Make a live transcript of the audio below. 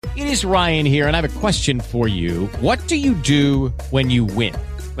It is Ryan here, and I have a question for you. What do you do when you win?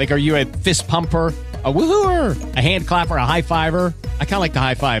 Like, are you a fist pumper, a woohooer, a hand clapper, a high fiver? I kind of like the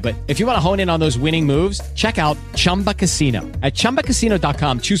high five, but if you want to hone in on those winning moves, check out Chumba Casino. At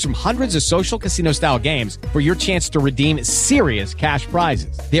ChumbaCasino.com, choose from hundreds of social casino-style games for your chance to redeem serious cash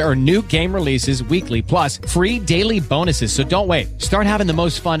prizes. There are new game releases weekly, plus free daily bonuses. So don't wait. Start having the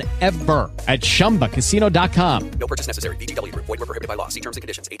most fun ever at ChumbaCasino.com. No purchase necessary. VGW Group. Void where prohibited by law. See terms and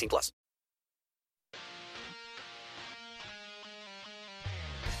conditions. 18+.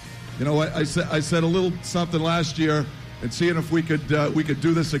 You know what? I said a little something last year, and seeing if we could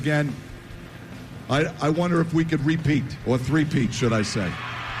do this again. I wonder if we could repeat, or three-peat, should I say.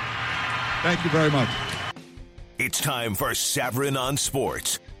 Thank you very much. It's time for Savran on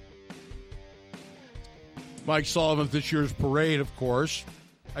Sports. Mike Sullivan, this year's parade, of course.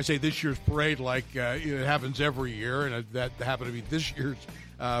 I say this year's parade like it happens every year, and that happened to be this year's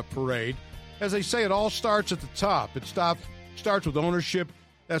parade. As they say, it all starts at the top. It starts with ownership.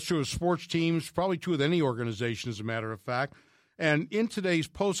 That's true of sports teams, probably true with any organization, as a matter of fact. And in today's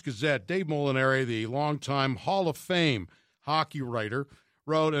Post-Gazette, Dave Molinari, the longtime Hall of Fame hockey writer,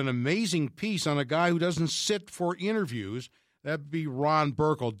 wrote an amazing piece on a guy who doesn't sit for interviews. That'd be Ron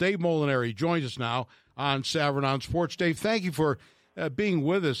Burkle. Dave Molinari joins us now on Savran on Sports. Dave, thank you for being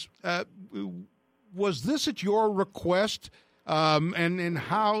with us. Was this at your request? And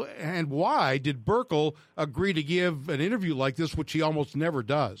how and why did Burkle agree to give an interview like this, which he almost never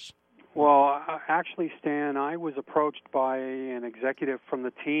does? Well, actually, Stan, I was approached by an executive from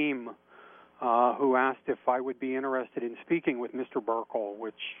the team who asked if I would be interested in speaking with Mr. Burkle,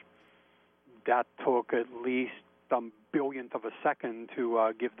 which that took at least a billionth of a second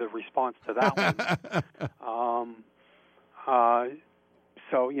to give the response to that one.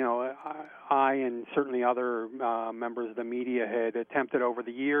 So, you know, I and certainly other members of the media had attempted over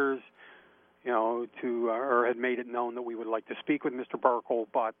the years, you know, or had made it known that we would like to speak with Mr. Burkle,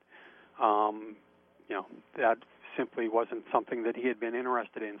 but, you know, that simply wasn't something that he had been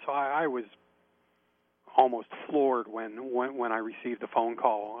interested in. So I was almost floored when I received a phone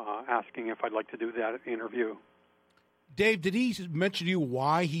call asking if I'd like to do that interview. Dave, did he mention to you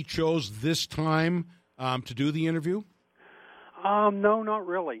why he chose this time to do the interview? No, not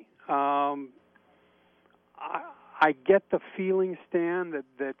really. I get the feeling, Stan,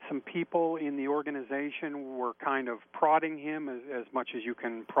 that some people in the organization were kind of prodding him as much as you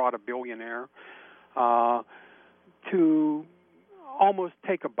can prod a billionaire to almost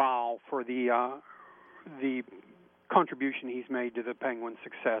take a bow for the contribution he's made to the Penguins'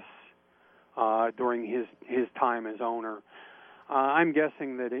 success during his time as owner. I'm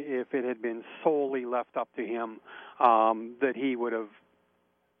guessing that if it had been solely left up to him, that he would have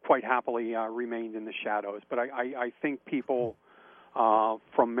quite happily remained in the shadows. But I think people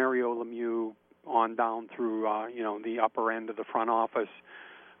from Mario Lemieux on down through you know, the upper end of the front office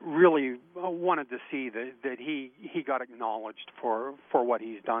really wanted to see that he got acknowledged for what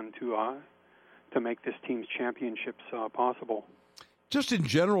he's done to make this team's championships possible. Just in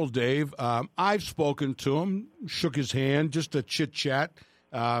general, Dave, I've spoken to him, shook his hand, just a chit-chat.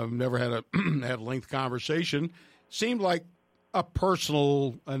 Never had a had a length conversation. Seemed like a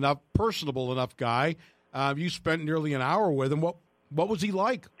personable enough guy. You spent nearly an hour with him. What was he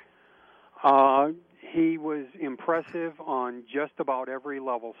like? He was impressive on just about every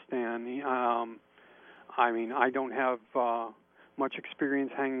level, Stan. I mean, I don't have much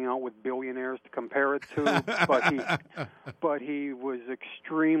experience hanging out with billionaires to compare it to, but he was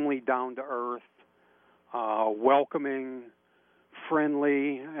extremely down to earth, welcoming,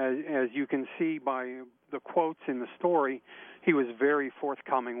 friendly. As you can see by the quotes in the story, he was very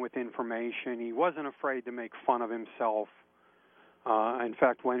forthcoming with information. He wasn't afraid to make fun of himself. In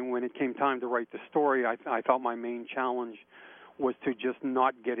fact, when it came time to write the story, I thought my main challenge was to just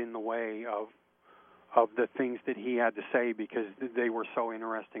not get in the way of the things that he had to say because they were so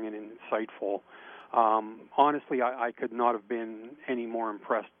interesting and insightful. Honestly, I could not have been any more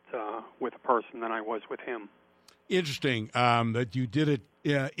impressed with a person than I was with him. Interesting that you did it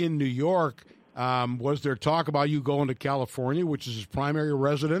in New York. Was there talk about you going to California, which is his primary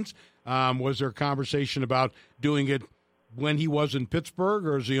residence? Was there a conversation about doing it when he was in Pittsburgh,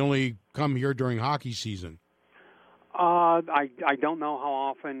 or does he only come here during hockey season? I don't know how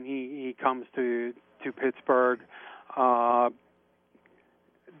often he comes to Pittsburgh.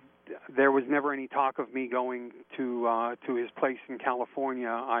 There was never any talk of me going to his place in California.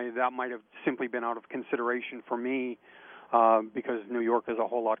 That might have simply been out of consideration for me because New York is a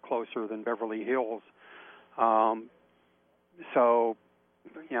whole lot closer than Beverly Hills. So,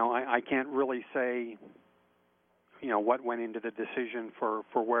 you know, I can't really say what went into the decision for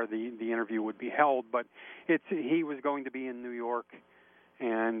where the interview would be held. But he was going to be in New York,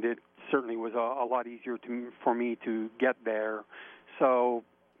 and it certainly was a lot easier for me to get there. So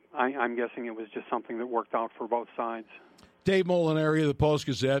I'm guessing it was just something that worked out for both sides. Dave Molinari of the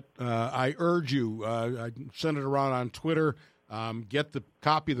Post-Gazette, I urge you, I sent it around on Twitter, get the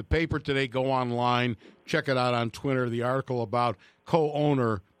copy of the paper today, go online, check it out on Twitter, the article about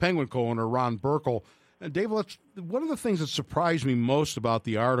Penguin co-owner Ron Burkle. And Dave, one of the things that surprised me most about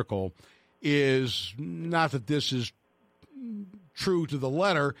the article is not that this is true to the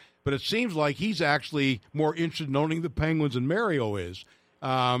letter, but it seems like he's actually more interested in owning the Penguins than Mario is.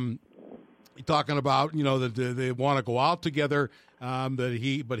 Talking about, that they want to go out together, but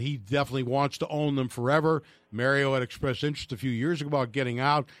he definitely wants to own them forever. Mario had expressed interest a few years ago about getting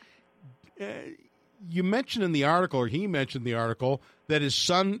out. You mentioned in the article, or he mentioned in the article, that his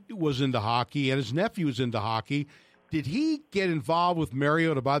son was into hockey and his nephew was into hockey. Did he get involved with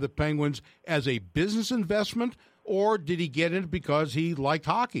Mario to buy the Penguins as a business investment, or did he get in because he liked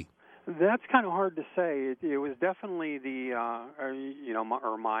hockey? That's kind of hard to say. It was definitely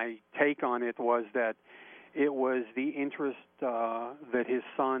my take on it was that it was the interest that his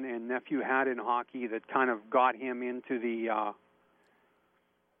son and nephew had in hockey that kind of got him into the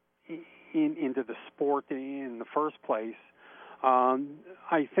into the sport in the first place.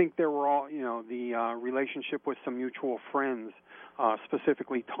 I think there were all, the relationship with some mutual friends,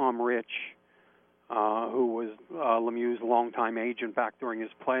 specifically Tom Rich, who was Lemieux's longtime agent back during his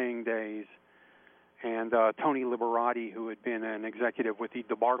playing days, and Tony Liberati, who had been an executive with the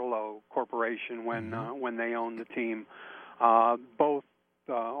DeBartolo Corporation when they owned the team. Both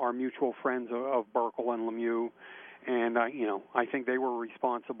are mutual friends of Burkle and Lemieux, and I think they were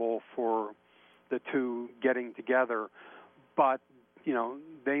responsible for the two getting together. But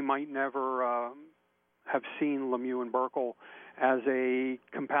they might never have seen Lemieux and Burkle as a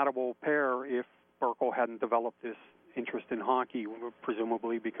compatible pair if Burkle hadn't developed this interest in hockey,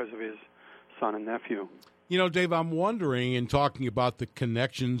 presumably because of his son and nephew. Dave, I'm wondering, in talking about the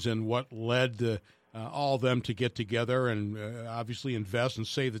connections and what led to all of them to get together and obviously invest and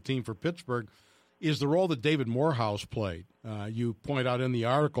save the team for Pittsburgh, is the role that David Morehouse played. You point out in the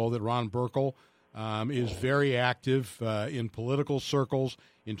article that Ron Burkle is very active in political circles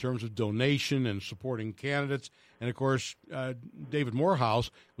in terms of donation and supporting candidates. And, of course, David Morehouse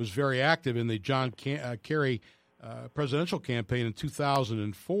was very active in the John Kerry presidential campaign in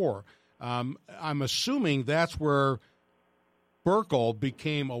 2004. I'm assuming that's where Burkle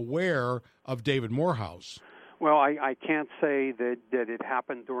became aware of David Morehouse. Well, I can't say that it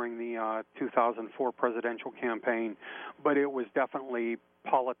happened during the 2004 presidential campaign, but it was definitely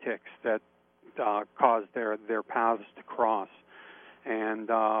politics that caused their paths to cross. And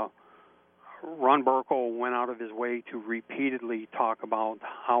Ron Burkle went out of his way to repeatedly talk about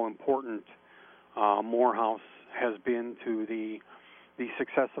how important Morehouse has been to the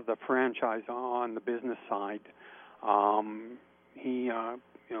success of the franchise on the business side. He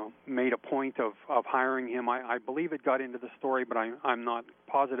made a point of hiring him. I believe it got into the story, but I'm not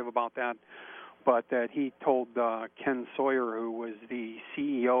positive about that. But that he told Ken Sawyer, who was the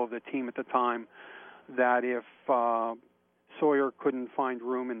CEO of the team at the time, that if Sawyer couldn't find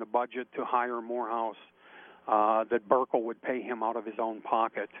room in the budget to hire Morehouse, that Burkle would pay him out of his own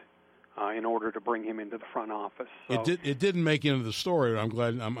pocket in order to bring him into the front office. So, it didn't make it into the story.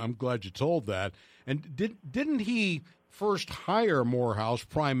 I'm glad you told that. And didn't he first hire Morehouse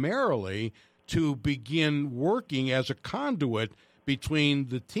primarily to begin working as a conduit between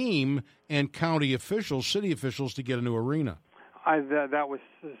the team and county officials, city officials, to get a new arena? That was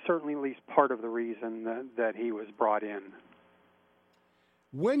certainly at least part of the reason that he was brought in.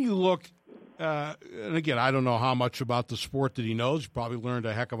 When you look, and again, I don't know how much about the sport that he knows. He probably learned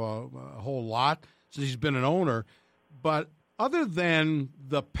a heck of a whole lot since he's been an owner. But other than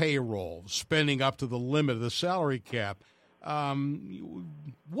the payroll, spending up to the limit of the salary cap,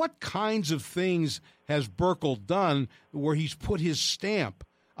 what kinds of things has Burkle done where he's put his stamp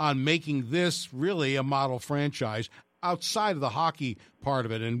on making this really a model franchise outside of the hockey part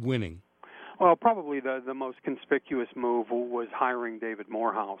of it and winning? Well, probably the most conspicuous move was hiring David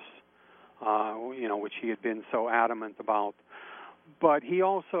Morehouse, which he had been so adamant about. But he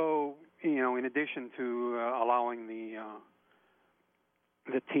also, in addition to allowing the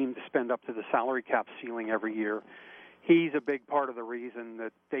team to spend up to the salary cap ceiling every year, he's a big part of the reason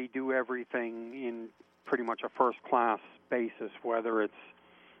that they do everything in pretty much a first-class basis, whether it's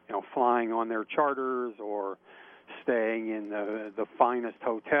flying on their charters or staying in the finest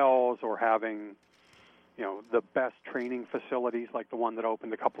hotels or having the best training facilities like the one that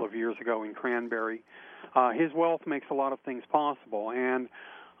opened a couple of years ago in Cranberry. His wealth makes a lot of things possible, and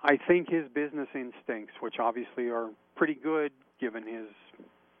I think his business instincts, which obviously are pretty good given his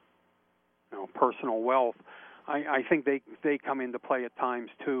personal wealth, I think they come into play at times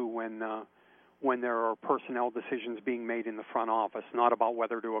too when there are personnel decisions being made in the front office, not about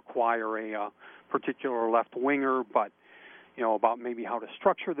whether to acquire a particular left winger, but about maybe how to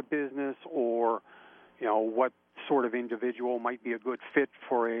structure the business, or what sort of individual might be a good fit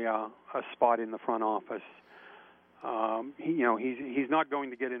for a spot in the front office. He's not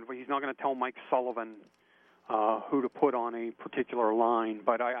going to get in. He's not going to tell Mike Sullivan who to put on a particular line,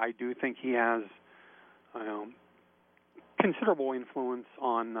 but I do think he has considerable influence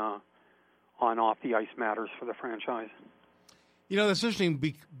on off the ice matters for the franchise. That's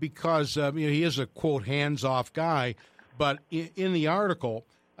interesting because he is a quote hands off guy, but in the article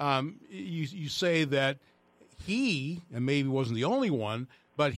you say that he, and maybe wasn't the only one,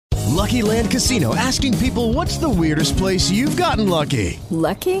 but Lucky Land Casino, asking people, what's the weirdest place you've gotten lucky?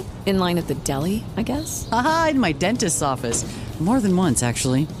 Lucky? In line at the deli, I guess? Aha, in my dentist's office. More than once,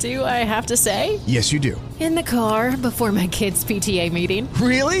 actually. Do I have to say? Yes, you do. In the car before my kids' PTA meeting.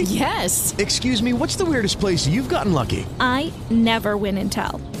 Really? Yes. Excuse me, what's the weirdest place you've gotten lucky? I never win and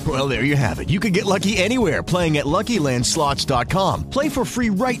tell. Well, there you have it. You can get lucky anywhere, playing at LuckyLandSlots.com. Play for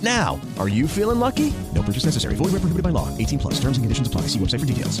free right now. Are you feeling lucky? No purchase necessary. Void where prohibited by law. 18+. Terms and conditions apply. See website for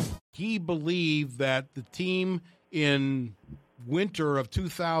details. He believed that the team in winter of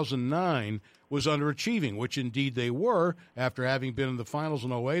 2009 was underachieving, which indeed they were after having been in the finals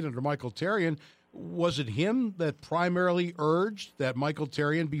in 08 under Michael Therrien. Was it him that primarily urged that Michael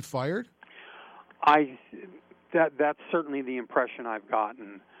Therrien be fired? That's certainly the impression I've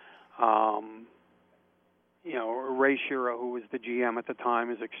gotten. Ray Shero, who was the GM at the time,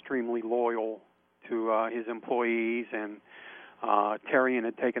 is extremely loyal to his employees, and Therrien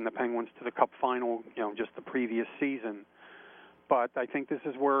had taken the Penguins to the Cup final, just the previous season. But I think this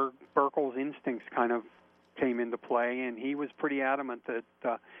is where Burkle's instincts kind of came into play, and he was pretty adamant that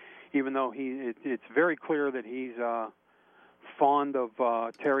even though it's very clear that he's fond of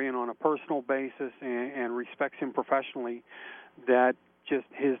Therrien on a personal basis and respects him professionally, that just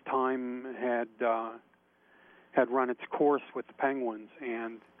his time had run its course with the Penguins.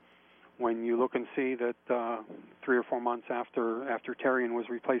 And when you look and see that 3 or 4 months after Therrien was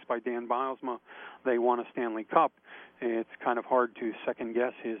replaced by Dan Bylsma, they won a Stanley Cup, it's kind of hard to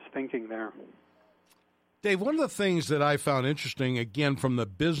second-guess his thinking there. Dave, one of the things that I found interesting, again, from the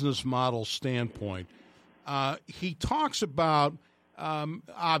business model standpoint, he talks about,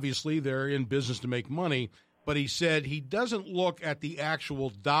 obviously, they're in business to make money, but he said he doesn't look at the actual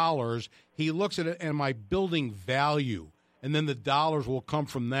dollars. He looks at it, am I building value? And then the dollars will come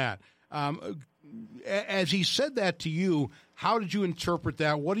from that. As he said that to you, how did you interpret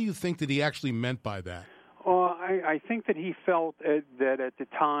that? What do you think that he actually meant by that? Well, I think that he felt that at the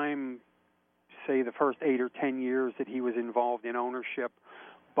time, say the first 8 or 10 years that he was involved in ownership,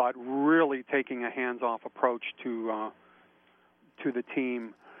 but really taking a hands-off approach to the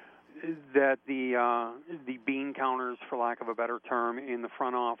team, that the bean counters, for lack of a better term, in the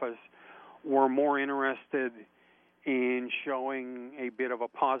front office were more interested in showing a bit of a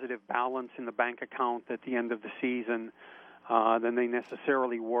positive balance in the bank account at the end of the season than they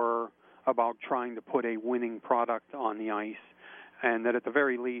necessarily were about trying to put a winning product on the ice, and that at the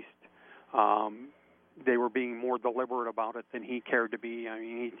very least they were being more deliberate about it than he cared to be. I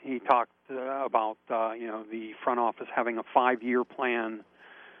mean, he talked about the front office having a 5-year plan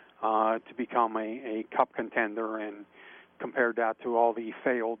to become a cup contender, and compared that to all the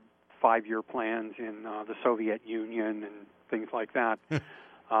failed 5-year plans in the Soviet Union and things like that.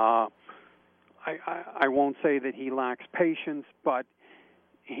 I won't say that he lacks patience, but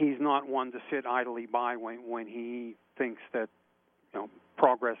he's not one to sit idly by when he thinks that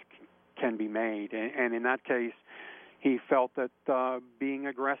progress can be made. And in that case, he felt that being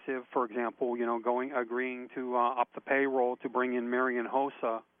aggressive, for example, agreeing to up the payroll to bring in Marian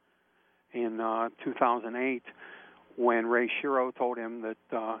Hossa in 2008, when Ray Shero told him that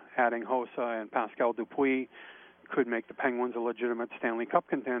adding Hossa and Pascal Dupuis could make the Penguins a legitimate Stanley Cup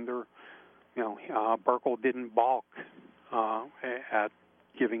contender, Burkle didn't balk at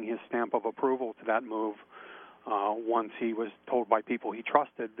giving his stamp of approval to that move once he was told by people he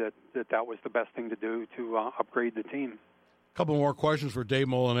trusted that was the best thing to do to upgrade the team. A couple more questions for Dave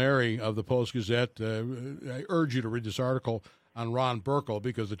Molinari of the Post-Gazette. I urge you to read this article on Ron Burkle,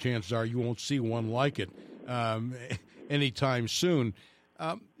 because the chances are you won't see one like it anytime soon.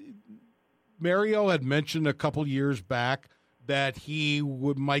 Mario had mentioned a couple years back that he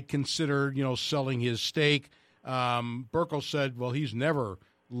might consider, selling his stake. Burkle said, well, he's never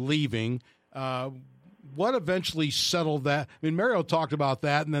leaving. What eventually settled that? I mean, Mario talked about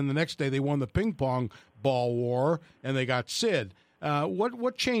that, and then the next day they won the ping pong ball war, and they got Sid.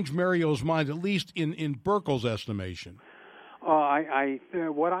 What changed Mario's mind, at least in Burkle's estimation?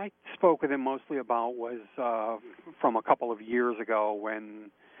 What I spoke with him mostly about was from a couple of years ago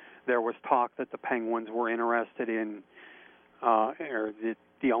when there was talk that the Penguins were interested in, or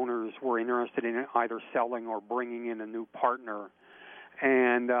the owners were interested in either selling or bringing in a new partner,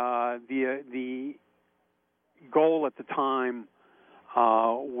 and the goal at the time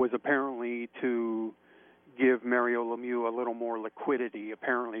was apparently to give Mario Lemieux a little more liquidity.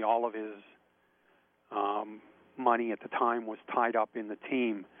 Apparently, all of his money at the time was tied up in the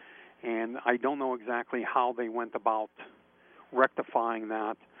team, and I don't know exactly how they went about rectifying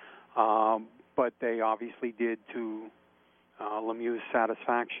that, but they obviously did to Lemieux's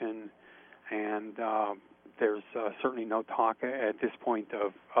satisfaction, and there's certainly no talk at this point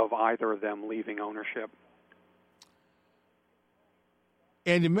of either of them leaving ownership.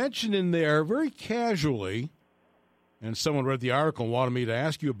 And you mentioned in there very casually, and someone read the article and wanted me to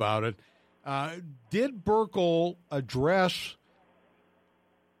ask you about it, did Burkle address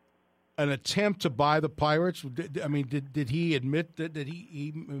an attempt to buy the Pirates? Did he admit that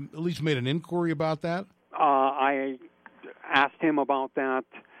he at least made an inquiry about that? I asked him about that.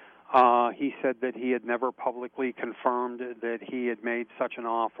 He said that he had never publicly confirmed that he had made such an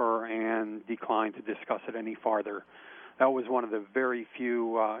offer and declined to discuss it any farther. That was one of the very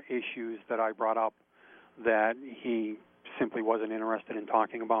few issues that I brought up that he simply wasn't interested in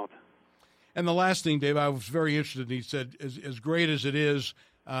talking about. And the last thing, Dave, I was very interested in, he said, as great as it is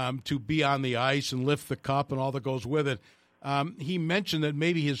to be on the ice and lift the cup and all that goes with it, he mentioned that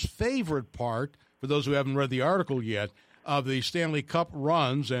maybe his favorite part, for those who haven't read the article yet, of the Stanley Cup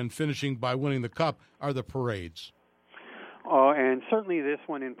runs and finishing by winning the Cup are the parades. And certainly this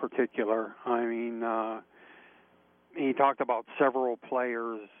one in particular. I mean, he talked about several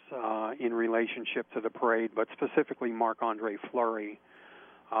players in relationship to the parade, but specifically Marc-Andre Fleury,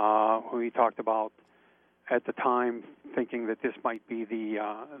 who he talked about at the time thinking that this might be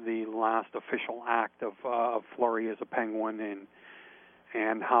the last official act of Fleury as a Penguin,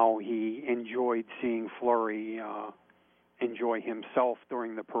 and how he enjoyed seeing Fleury enjoy himself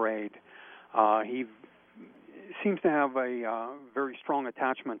during the parade. He seems to have a very strong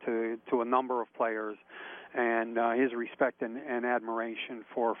attachment to a number of players, and his respect and admiration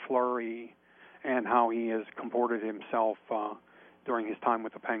for Fleury and how he has comported himself during his time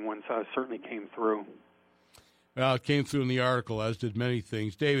with the Penguins certainly came through. Well, it came through in the article, as did many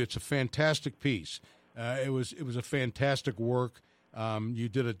things. Dave, it's a fantastic piece. It was a fantastic work. You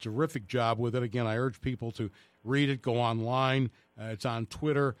did a terrific job with it. Again, I urge people to read it, go online. It's on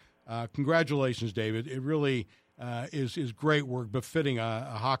Twitter. Congratulations, David. It really is great work, befitting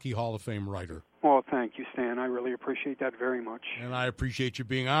a Hockey Hall of Fame writer. Well, thank you, Stan. I really appreciate that very much. And I appreciate you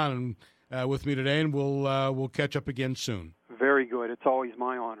being on with me today, and we'll catch up again soon. Very good. It's always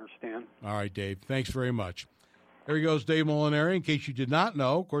my honor, Stan. All right, Dave. Thanks very much. There he goes, Dave Molinari. In case you did not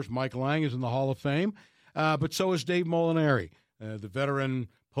know, of course, Mike Lang is in the Hall of Fame, but so is Dave Molinari, the veteran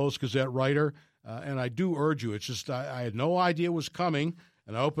Post-Gazette writer. And I do urge you, it's just I had no idea it was coming,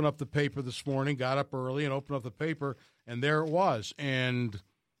 and I opened up the paper this morning, got up early and opened up the paper, and there it was. And,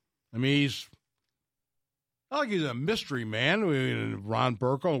 I mean, he's a mystery man, Ron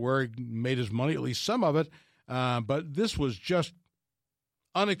Burkle, where he made his money, at least some of it. But this was just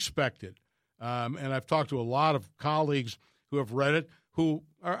unexpected. And I've talked to a lot of colleagues who have read it, who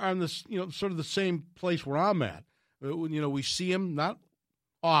are on this, sort of the same place where I'm at. We see him not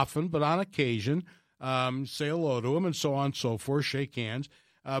often, but on occasion, say hello to him and so on and so forth, shake hands.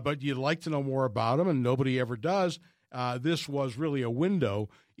 But you'd like to know more about him, and nobody ever does. This was really a window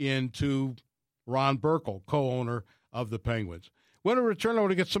into Ron Burkle, co-owner of the Penguins. When we return, I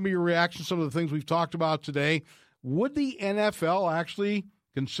want to get some of your reactions, some of the things we've talked about today. Would the NFL actually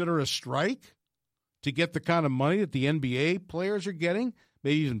consider a strike to get the kind of money that the NBA players are getting,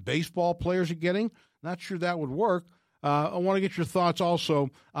 maybe even baseball players are getting? Not sure that would work. I want to get your thoughts also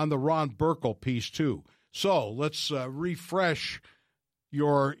on the Ron Burkle piece, too. So let's refresh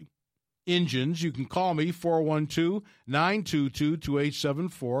your engines. You can call me,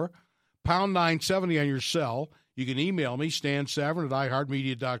 412-922-2874, pound 970 on your cell. You can email me, Stan Savran at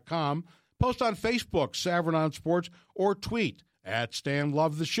iHeartMedia.com. Post on Facebook, Savran on Sports, or tweet at Stan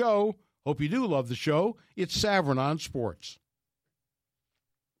Love the Show. Hope you do love the show. It's Savran on Sports.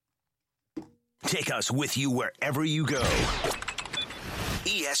 Take us with you wherever you go.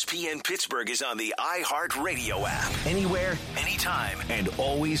 ESPN Pittsburgh is on the iHeartRadio app. Anywhere, anytime, and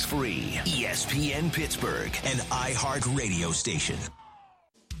always free. ESPN Pittsburgh, an iHeartRadio station.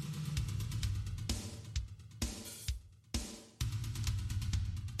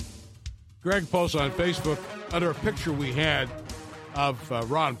 Greg posts on Facebook under a picture we had of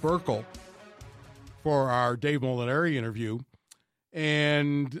Ron Burkle for our Dave Molinari interview.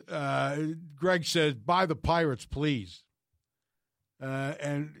 And Greg said, buy the Pirates, please.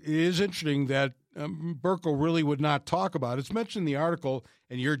 And it is interesting that Burkle really would not talk about it. It's mentioned in the article,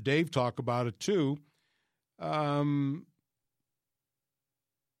 and your Dave talk about it too.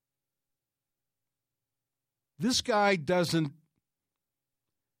 This guy doesn't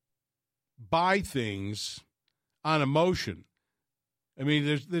buy things on emotion. I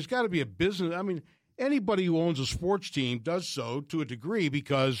mean, there's got to be a business. I mean, anybody who owns a sports team does so to a degree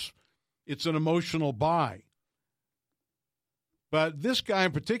because it's an emotional buy. But this guy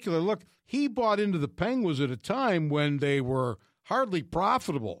in particular, look, he bought into the Penguins at a time when they were hardly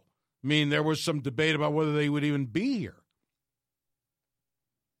profitable. I mean, there was some debate about whether they would even be here.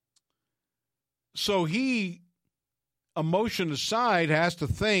 So he, emotion aside, has to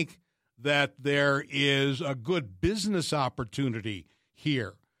think that there is a good business opportunity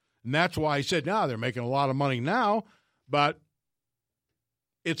here. And that's why I said, they're making a lot of money now, but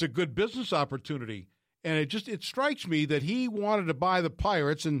it's a good business opportunity. And it strikes me that he wanted to buy the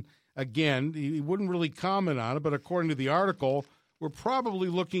Pirates, and again, he wouldn't really comment on it, but according to the article, we're probably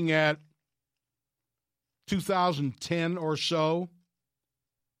looking at 2010 or so.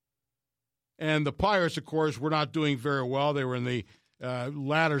 And the Pirates, of course, were not doing very well. They were in the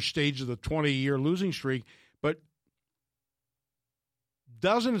latter stage of the 20-year losing streak. But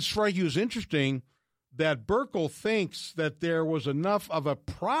doesn't it strike you as interesting that Burkle thinks that there was enough of a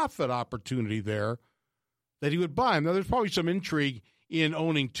profit opportunity there that he would buy him? Now, there's probably some intrigue in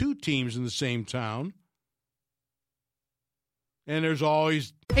owning two teams in the same town. And there's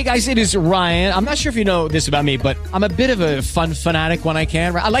always... Hey, guys, it is Ryan. I'm not sure if you know this about me, but I'm a bit of a fun fanatic when I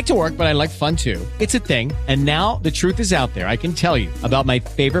can. I like to work, but I like fun, too. It's a thing. And now the truth is out there. I can tell you about my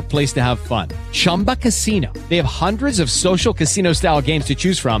favorite place to have fun. Chumba Casino. They have hundreds of social casino-style games to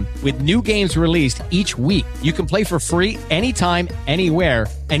choose from with new games released each week. You can play for free anytime, anywhere,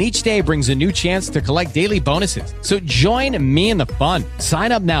 and each day brings a new chance to collect daily bonuses. So join me in the fun.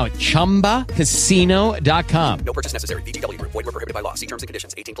 Sign up now at ChumbaCasino.com. No purchase necessary. VGW Group. Void where prohibited by law. See terms and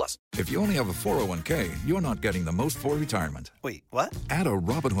conditions. 18+. If you only have a 401k, you're not getting the most for retirement. Wait, what? Add a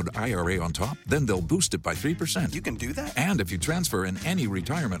Robinhood IRA on top, then they'll boost it by 3%. You can do that? And if you transfer in any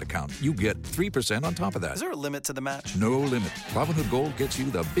retirement account, you get 3% on top of that. Is there a limit to the match? No limit. Robinhood Gold gets you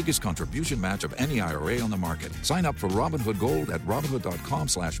the biggest contribution match of any IRA on the market. Sign up for Robinhood Gold at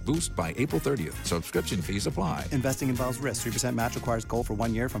Robinhood.com/boost by April 30th. Subscription fees apply. Investing involves risk. 3% match requires gold for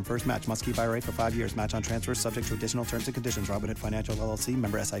 1 year from first match. Must keep IRA for 5 years. Match on transfers subject to additional terms and conditions. Robinhood Financial LLC,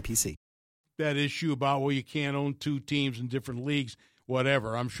 member SIPC. That issue about, well, you can't own two teams in different leagues,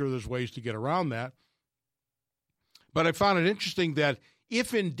 whatever. I'm sure there's ways to get around that. But I found it interesting that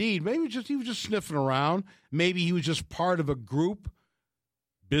if indeed, maybe he was just sniffing around, maybe he was just part of a group,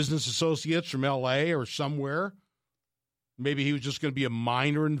 business associates from L.A. or somewhere. Maybe he was just going to be a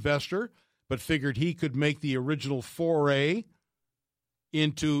minor investor, but figured he could make the original foray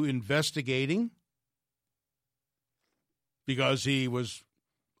into investigating because he was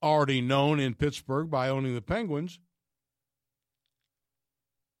already known in Pittsburgh by owning the Penguins.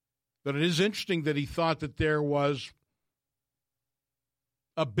 But it is interesting that he thought that there was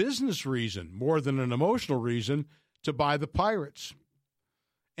a business reason more than an emotional reason to buy the Pirates.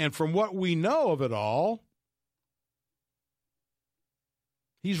 And from what we know of it all,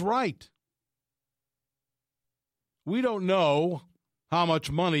 he's right. We don't know how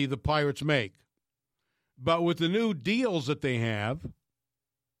much money the Pirates make. But with the new deals that they have,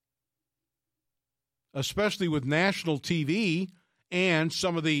 especially with national TV and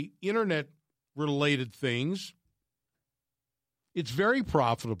some of the internet-related things, it's very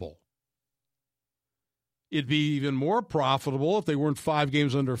profitable. It'd be even more profitable if they weren't 5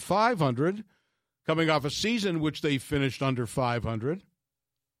 games under 500, coming off a season which they finished under 500.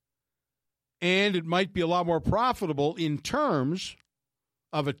 And it might be a lot more profitable in terms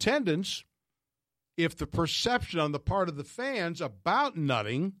of attendance if the perception on the part of the fans about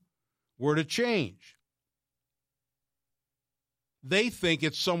nutting were to change. They think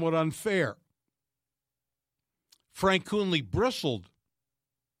it's somewhat unfair. Frank Coonley bristled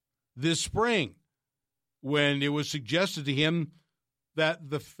this spring when it was suggested to him that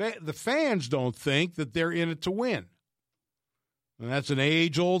the fans don't think that they're in it to win. And that's an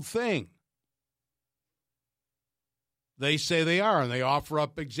age-old thing. They say they are, and they offer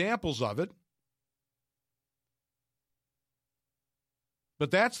up examples of it. But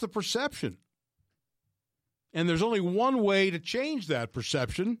that's the perception. And there's only one way to change that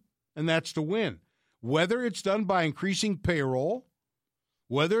perception, and that's to win. Whether it's done by increasing payroll,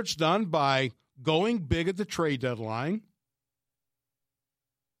 whether it's done by going big at the trade deadline,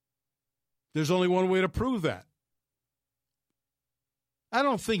 there's only one way to prove that. I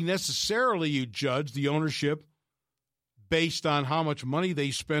don't think necessarily you judge the ownership based on how much money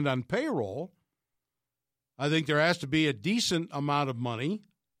they spend on payroll. I think there has to be a decent amount of money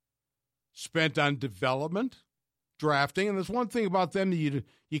spent on development, drafting. And there's one thing about them that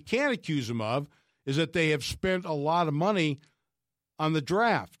you can't accuse them of is that they have spent a lot of money on the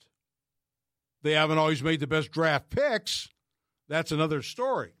draft. They haven't always made the best draft picks. That's another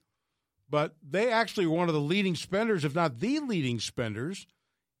story. But they actually were one of the leading spenders, if not the leading spenders,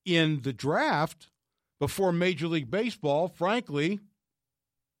 in the draft before Major League Baseball, frankly,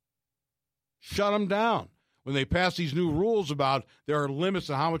 shut them down. When they passed these new rules about there are limits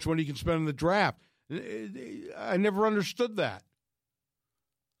to how much money you can spend in the draft. I never understood that.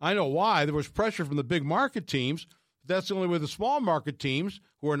 I know why. There was pressure from the big market teams. But that's the only way the small market teams,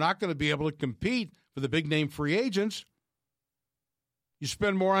 who are not going to be able to compete for the big-name free agents, you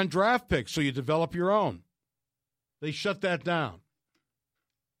spend more on draft picks, so you develop your own. They shut that down.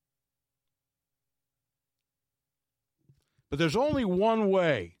 But there's only one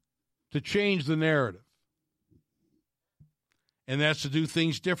way to change the narrative, and that's to do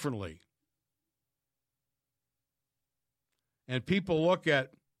things differently. And people look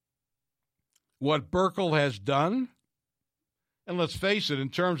at what Burkle has done, and let's face it, in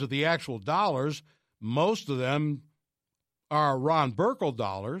terms of the actual dollars, most of them are Ron Burkle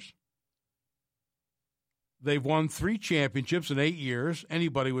dollars. They've won 3 championships in 8 years.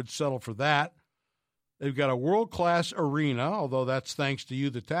 Anybody would settle for that. They've got a world-class arena, although that's thanks to you,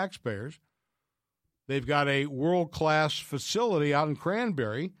 the taxpayers. They've got a world-class facility out in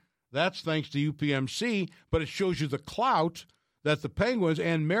Cranberry. That's thanks to UPMC, but it shows you the clout that the Penguins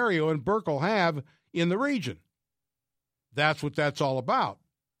and Mario and Burkle have in the region. That's what that's all about.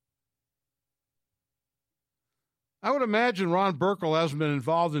 I would imagine Ron Burkle hasn't been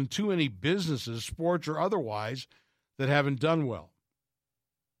involved in too many businesses, sports or otherwise, that haven't done well.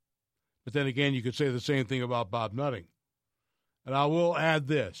 But then again, you could say the same thing about Bob Nutting. And I will add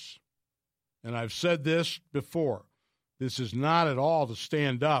this, and I've said this before. This is not at all to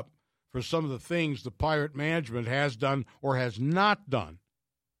stand up for some of the things the Pirate management has done or has not done.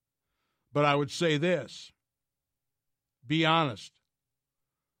 But I would say this. Be honest.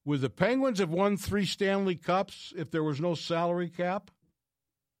 Would the Penguins have won 3 Stanley Cups if there was no salary cap?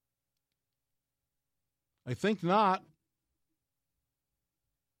 I think not.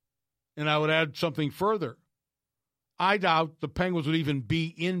 And I would add something further. I doubt the Penguins would even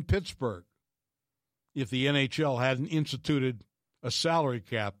be in Pittsburgh if the NHL hadn't instituted a salary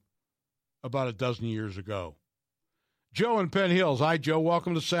cap about a dozen years ago. Joe in Penn Hills. Hi, Joe.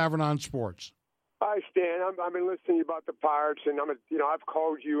 Welcome to Savern on Sports. Hi, Stan. I've been listening to you about the Pirates, and I've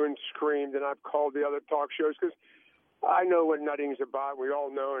called you and screamed, and I've called the other talk shows because I know what Nutting's about. We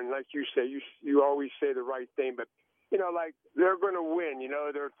all know, and like you say, you always say the right thing. But like they're going to win.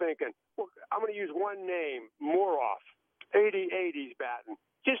 They're thinking, well, I'm going to use one name, Moroff, 80-80s batting,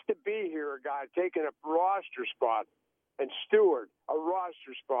 just to be here, a guy taking a roster spot, and Stewart, a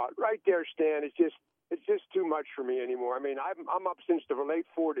roster spot right there, Stan. It's just too much for me anymore. I mean, I'm up since the late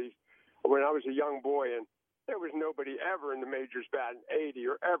 40s. When I was a young boy, and there was nobody ever in the majors batting 80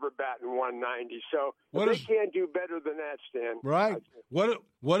 or ever batting 190. So they can't do better than that, Stan. Right.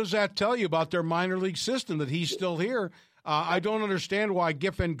 What does that tell you about their minor league system, that he's still here? I don't understand why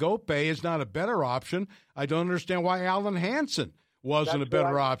Giffen Gope is not a better option. I don't understand why Alan Hansen wasn't a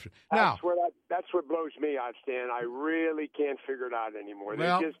better option. That's what blows me out, Stan. I really can't figure it out anymore.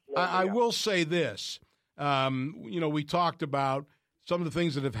 Well, I will say this. We talked about some of the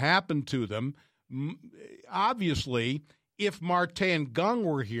things that have happened to them. Obviously, if Marte and Gung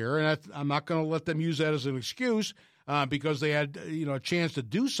were here, and I'm not going to let them use that as an excuse because they had a chance to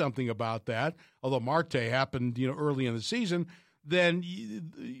do something about that, although Marte happened early in the season, then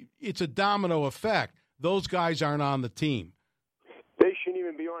it's a domino effect. Those guys aren't on the team. They shouldn't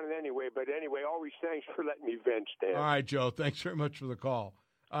even be on it anyway. But anyway, always thanks for letting me vent, Stan. All right, Joe. Thanks very much for the call.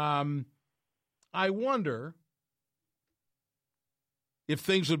 I wonder if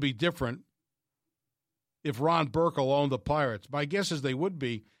things would be different if Ron Burkle owned the Pirates. My guess is they would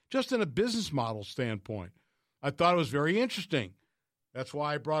be, just in a business model standpoint. I thought it was very interesting. That's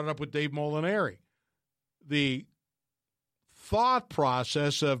why I brought it up with Dave Molinari. The thought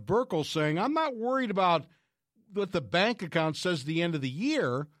process of Burkle saying, I'm not worried about what the bank account says at the end of the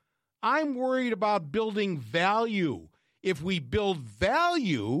year. I'm worried about building value. If we build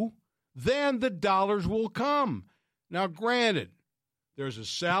value, then the dollars will come. Now, granted, there's a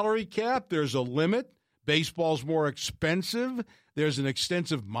salary cap. There's a limit. Baseball's more expensive. There's an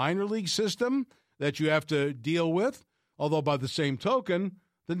extensive minor league system that you have to deal with. Although, by the same token,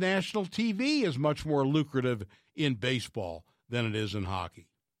 the national TV is much more lucrative in baseball than it is in hockey.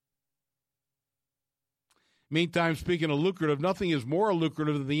 Meantime, speaking of lucrative, nothing is more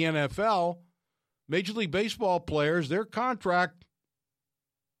lucrative than the NFL. Major League Baseball players, their contract,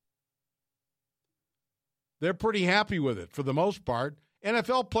 they're pretty happy with it for the most part.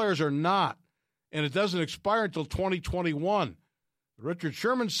 NFL players are not, and it doesn't expire until 2021. Richard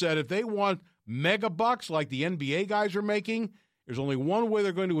Sherman said if they want mega bucks like the NBA guys are making, there's only one way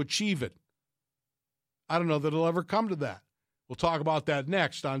they're going to achieve it. I don't know that it'll ever come to that. We'll talk about that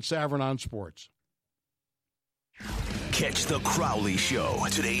next on Savran on Sports. Catch the Crowley Show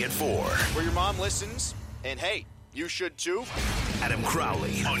today at 4. Where your mom listens, and hey, you should too. Adam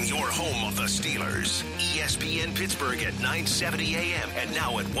Crowley on your home of the Steelers. ESPN Pittsburgh at 970 a.m. and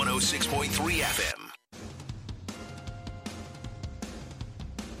now at 106.3 FM.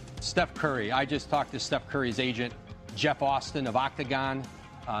 Steph Curry. I just talked to Steph Curry's agent, Jeff Austin of Octagon.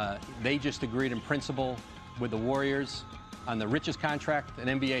 They just agreed in principle with the Warriors on the richest contract in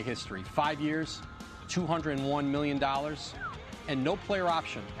NBA history. 5 years, $201 million, and no player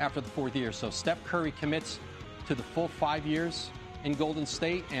option after the fourth year. So Steph Curry commits to the full 5 years in Golden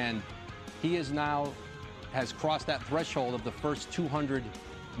State, and he has crossed that threshold of the first $200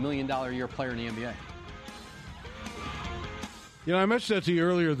 million a year player in the NBA. You know, I mentioned that to you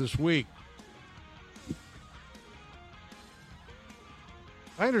earlier this week.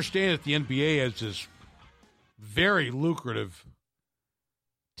 I understand that the NBA has this very lucrative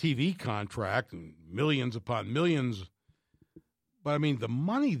TV contract and millions upon millions. But, I mean, the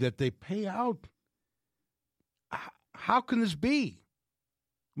money that they pay out, how can this be?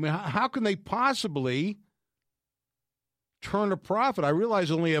 I mean, how can they possibly turn a profit? I realize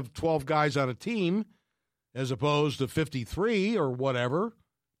they only have 12 guys on a team as opposed to 53 or whatever,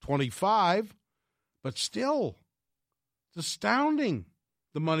 25. But still, it's astounding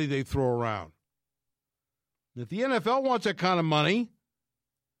the money they throw around. If the NFL wants that kind of money,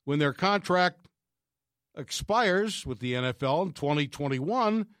 when their contract expires with the NFL in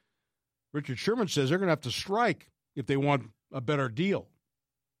 2021, Richard Sherman says they're going to have to strike if they want a better deal.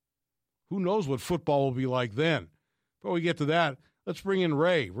 Who knows what football will be like then? Before we get to that, let's bring in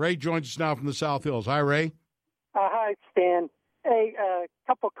Ray. Ray joins us now from the South Hills. Hi, Ray. Hi, Stan. Hey, a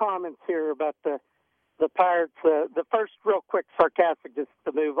couple comments here about the Pirates. The first, real quick, sarcastic, just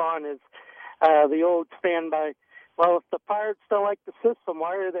to move on, is the old standby. Well, if the Pirates don't like the system,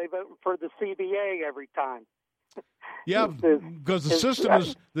 why are they voting for the CBA every time? Yeah, because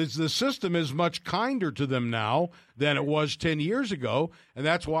the system is much kinder to them now than it was 10 years ago, and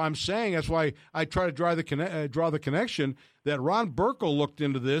that's why I'm saying, that's why I try to draw the connection that Ron Burkle looked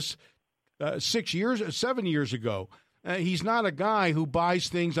into this 7 years ago. He's not a guy who buys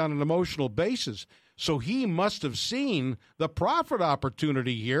things on an emotional basis, so he must have seen the profit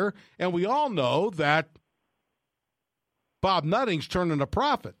opportunity here, and we all know that Bob Nutting's turning a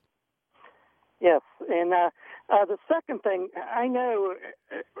profit. Yes, and the second thing, I know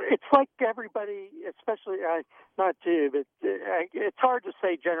it's like everybody, especially not you, but it's hard to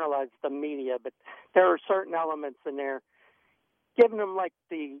say generalize the media, but there are certain elements in there giving them like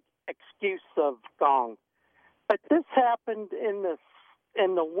the excuse of gong. But this happened in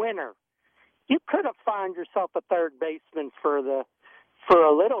the winter. You could have found yourself a third baseman for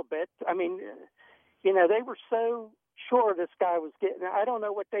a little bit. I mean, you know, they were so sure this guy was getting, I don't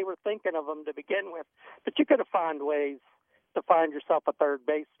know what they were thinking of him to begin with, but you could have found ways to find yourself a third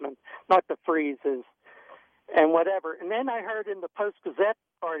baseman, not the freezes and whatever. And then I heard in the Post-Gazette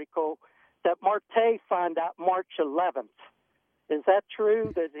article that Marte found out March 11th. Is that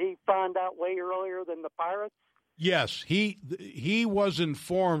true, that he found out way earlier than the Pirates? Yes, he was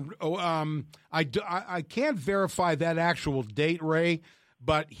informed. I can't verify that actual date, Ray,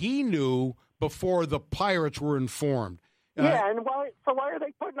 but he knew before the Pirates were informed. Yeah, and why are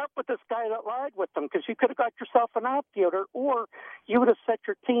they putting up with this guy that lied with them? Because you could have got yourself an outfielder, or you would have set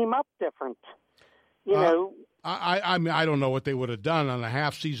your team up different. You know, I mean, I don't know what they would have done on a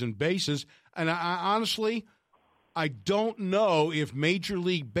half-season basis, and I honestly, I don't know if Major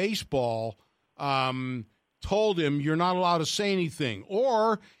League Baseball told him you're not allowed to say anything,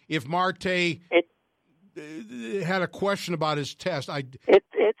 or if Marte had a question about his test.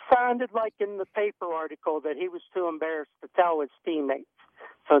 It sounded like in the paper article that he was too embarrassed to tell his teammates.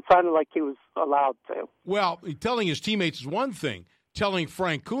 So it sounded like he was allowed to. Well, telling his teammates is one thing. Telling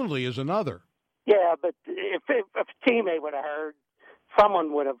Frank Coonley is another. Yeah, but if a teammate would have heard,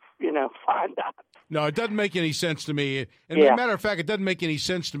 someone would have, found out. No, it doesn't make any sense to me. And Yeah. as a matter of fact, it doesn't make any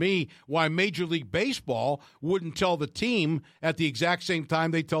sense to me why Major League Baseball wouldn't tell the team at the exact same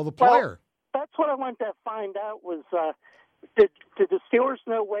time they tell the player. Well, that's what I wanted to find out was, did the Steelers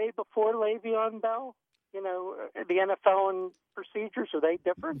know way before Le'Veon Bell? The NFL and procedures, are they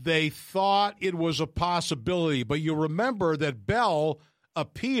different? They thought it was a possibility, but you remember that Bell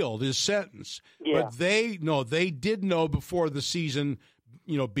appealed his sentence. Yeah. But they did know before the season,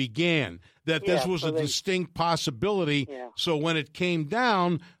 began that this was a distinct possibility. Yeah. So when it came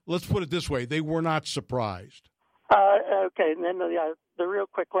down, let's put it this way, they were not surprised. Okay, and then the real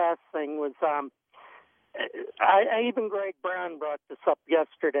quick last thing was, even Greg Brown brought this up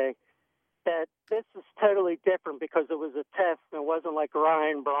yesterday, that this is totally different because it was a test and it wasn't like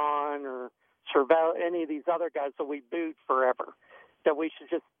Ryan Braun or Cervell, any of these other guys that we booed forever, that we should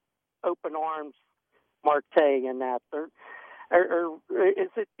just open arms Marte and that. Or is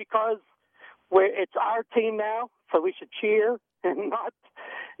it because it's our team now, so we should cheer and not,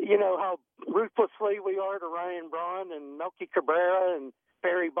 how ruthlessly we are to Ryan Braun and Melky Cabrera and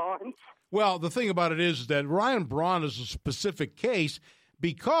Barry Bonds? Well, the thing about it is that Ryan Braun is a specific case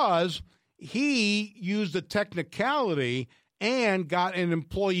because he used a technicality and got an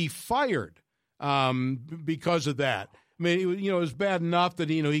employee fired because of that. I mean, it was bad enough that,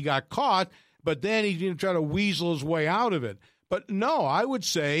 he got caught, but then he didn't try to weasel his way out of it. But no, I would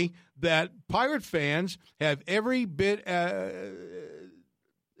say that Pirate fans have every bit a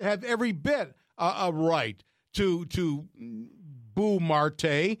right to boo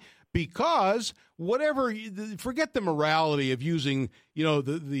Marte because forget the morality of using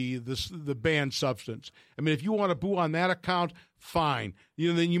the banned substance. I mean, if you want to boo on that account, fine.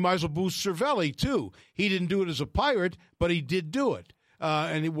 Then you might as well boo Cervelli too. He didn't do it as a Pirate, but he did do it,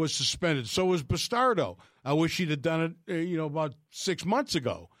 and it was suspended. So was Bastardo. I wish he'd have done it, about 6 months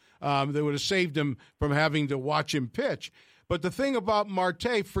ago. They would have saved him from having to watch him pitch. But the thing about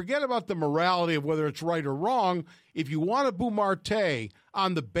Marte, forget about the morality of whether it's right or wrong. If you want to boo Marte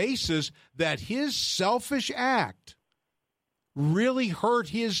on the basis that his selfish act really hurt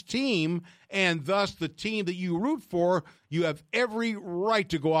his team and thus the team that you root for, you have every right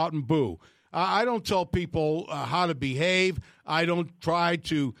to go out and boo. I don't tell people how to behave. I don't try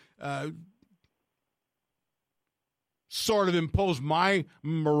to sort of impose my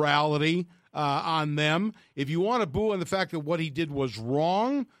morality on them. If you want to boo on the fact that what he did was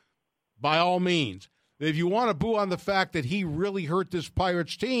wrong, by all means. If you want to boo on the fact that he really hurt this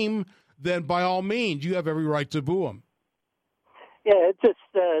Pirates team, then by all means, you have every right to boo him. Yeah, it just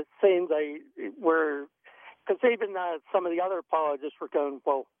seems like because even some of the other apologists were going,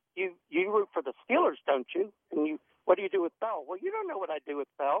 well, you root for the Steelers, don't you? And what do you do with Bell? Well, you don't know what I do with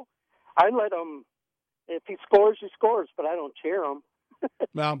Bell. I let him, if he scores, he scores, but I don't cheer him.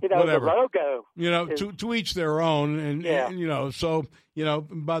 Well, whatever. The logo. To each their own. And so,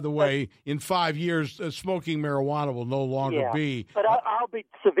 by the way, in 5 years, smoking marijuana will no longer be. But I'll be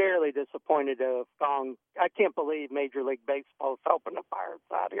severely disappointed if Gong. I can't believe Major League Baseball is helping the Pirates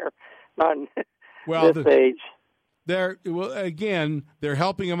out here on this age. They're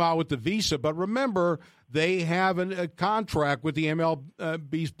helping him out with the visa, but remember, they have a contract with the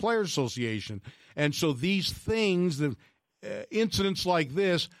MLB's Players Association. And so these things, incidents like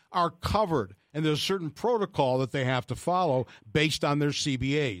this, are covered. And there's a certain protocol that they have to follow based on their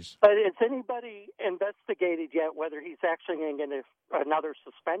CBAs. But has anybody investigated yet whether he's actually going to get another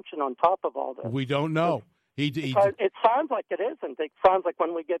suspension on top of all this? We don't know. It sounds like it isn't. It sounds like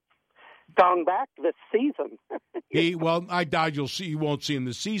when we get Gong back this season. I doubt you won't see him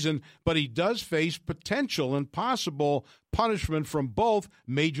this season, but he does face potential and possible punishment from both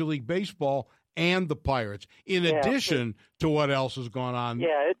Major League Baseball and the Pirates, in addition to what else has gone on.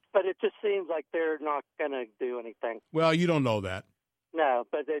 Yeah, but it just seems like they're not going to do anything. Well, you don't know that. No,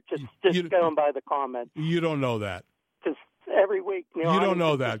 but it just going by the comments. You don't know that. Because every week. You don't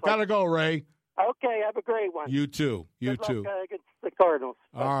know that. Gotta go, Ray. Okay, have a great one. You too. Good luck against the Cardinals.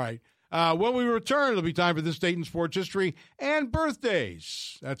 All right. When we return, it'll be time for this date in sports history and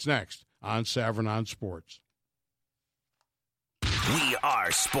birthdays. That's next on Savran on Sports. We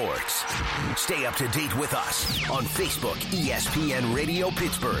are sports. Stay up to date with us on Facebook, ESPN Radio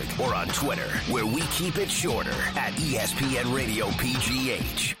Pittsburgh, or on Twitter, where we keep it shorter at ESPN Radio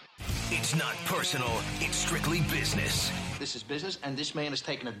PGH. It's not personal, it's strictly business. This is business, and this man has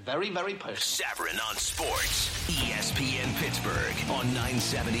taken it very, very personal. Savran on Sports, ESPN Pittsburgh on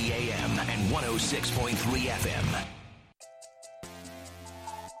 970 AM and 106.3 FM.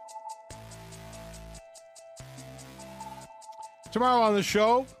 Tomorrow on the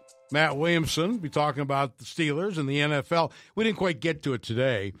show, Matt Williamson will be talking about the Steelers and the NFL. We didn't quite get to it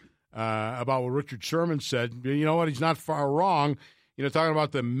today about what Richard Sherman said. You know what? He's not far wrong. Talking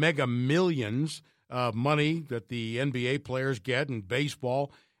about the mega millions of money that the NBA players get in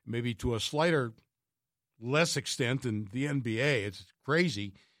baseball, maybe to a slighter, less extent than the NBA. It's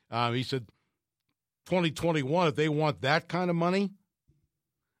crazy. He said 2021, if they want that kind of money,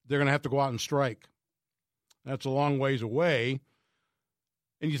 they're going to have to go out and strike. That's a long ways away.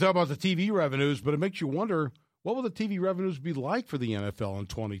 And you talk about the TV revenues, but it makes you wonder, what will the TV revenues be like for the NFL in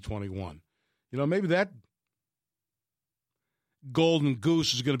 2021? Maybe that golden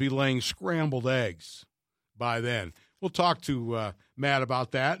goose is going to be laying scrambled eggs by then. We'll talk to Matt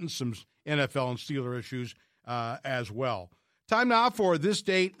about that and some NFL and Steeler issues as well. Time now for this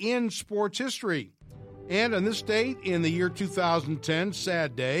date in sports history. And on this date in the year 2010,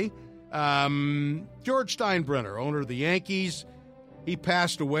 sad day, George Steinbrenner, owner of the Yankees, he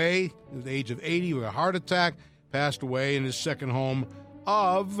passed away at the age of 80 with a heart attack, passed away in his second home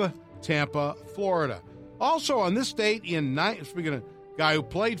of Tampa, Florida. Also on this date, speaking of a guy who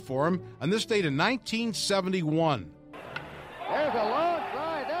played for him, on this date in 1971. There's a long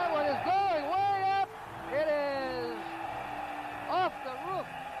drive. That one is going way up. It is off the roof.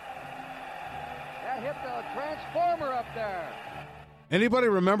 That hit the transformer up there. Anybody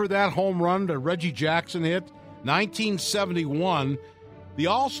remember that home run that Reggie Jackson hit? 1971, the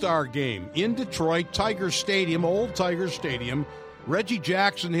All-Star game in Detroit, Tiger Stadium, old Tiger Stadium. Reggie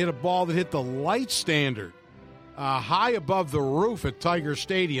Jackson hit a ball that hit the light standard high above the roof at Tiger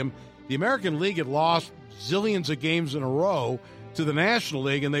Stadium. The American League had lost zillions of games in a row to the National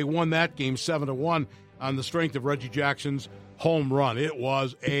League, and they won that game 7-1 on the strength of Reggie Jackson's home run. It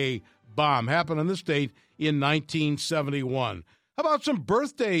was a bomb. Happened on this date in 1971. How about some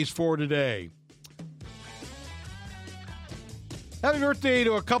birthdays for today? Happy birthday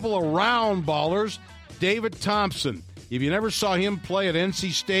to a couple of round ballers. David Thompson. If you never saw him play at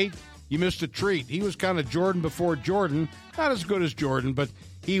NC State, you missed a treat. He was kind of Jordan before Jordan. Not as good as Jordan, but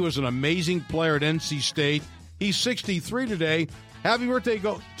he was an amazing player at NC State. He's 63 today. Happy birthday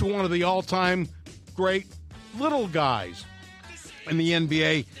to one of the all-time great little guys in the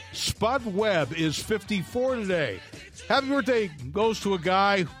NBA. Spud Webb is 54 today. Happy birthday goes to a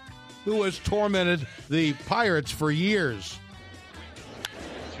guy who has tormented the Pirates for years.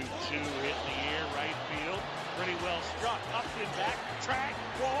 2-2 hit in the air, right field. Pretty well struck. Up and back, track,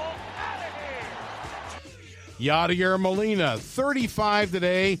 ball, out of here. Yadier Molina, 35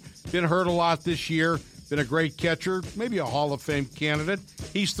 today. Been hurt a lot this year. Been a great catcher, maybe a Hall of Fame candidate.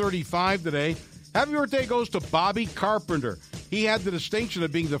 He's 35 today. Happy birthday goes to Bobby Carpenter. He had the distinction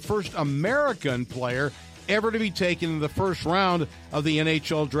of being the first American player ever to be taken in the first round of the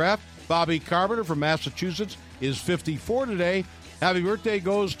NHL draft. Bobby Carpenter from Massachusetts is 54 today. Happy birthday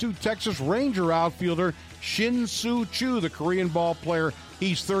goes to Texas Ranger outfielder Shin-Soo Choo, the Korean ball player.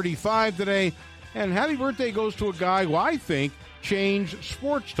 He's 35 today. And happy birthday goes to a guy who I think changed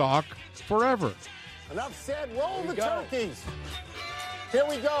sports talk forever. Enough said. Roll the turkeys. Here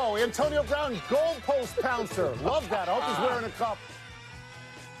we go. Antonio Brown, goalpost pouncer. Love that. I hope he's wearing a cup.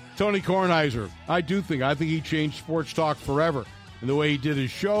 Tony Kornheiser, I think he changed sports talk forever. And the way he did his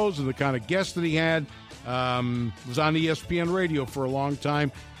shows and the kind of guests that he had, was on ESPN radio for a long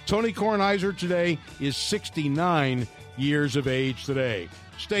time. Tony Kornheiser today is 69 years of age today.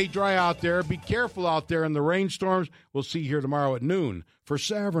 Stay dry out there. Be careful out there in the rainstorms. We'll see you here tomorrow at noon for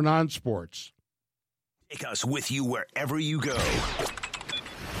Savern on Sports. Take us with you wherever you go.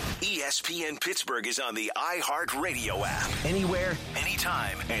 ESPN Pittsburgh is on the iHeartRadio app. Anywhere,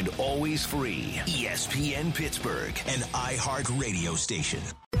 anytime, and always free. ESPN Pittsburgh, an iHeartRadio station.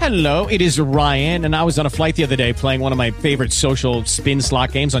 Hello, it is Ryan, and I was on a flight the other day playing one of my favorite social spin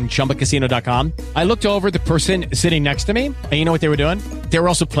slot games on ChumbaCasino.com. I looked over at the person sitting next to me, and you know what they were doing? They were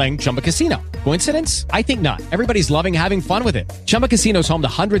also playing Chumba Casino. Coincidence? I think not. Everybody's loving having fun with it. Chumba Casino is home to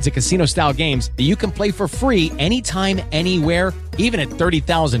hundreds of casino-style games that you can play for free anytime, anywhere, even at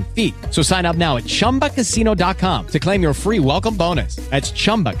 30,000 feet. So sign up now at ChumbaCasino.com to claim your free welcome bonus. That's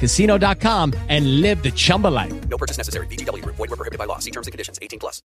ChumbaCasino.com and live the Chumba life. No purchase necessary. VGW. Void where prohibited by law. See terms and conditions. 18+.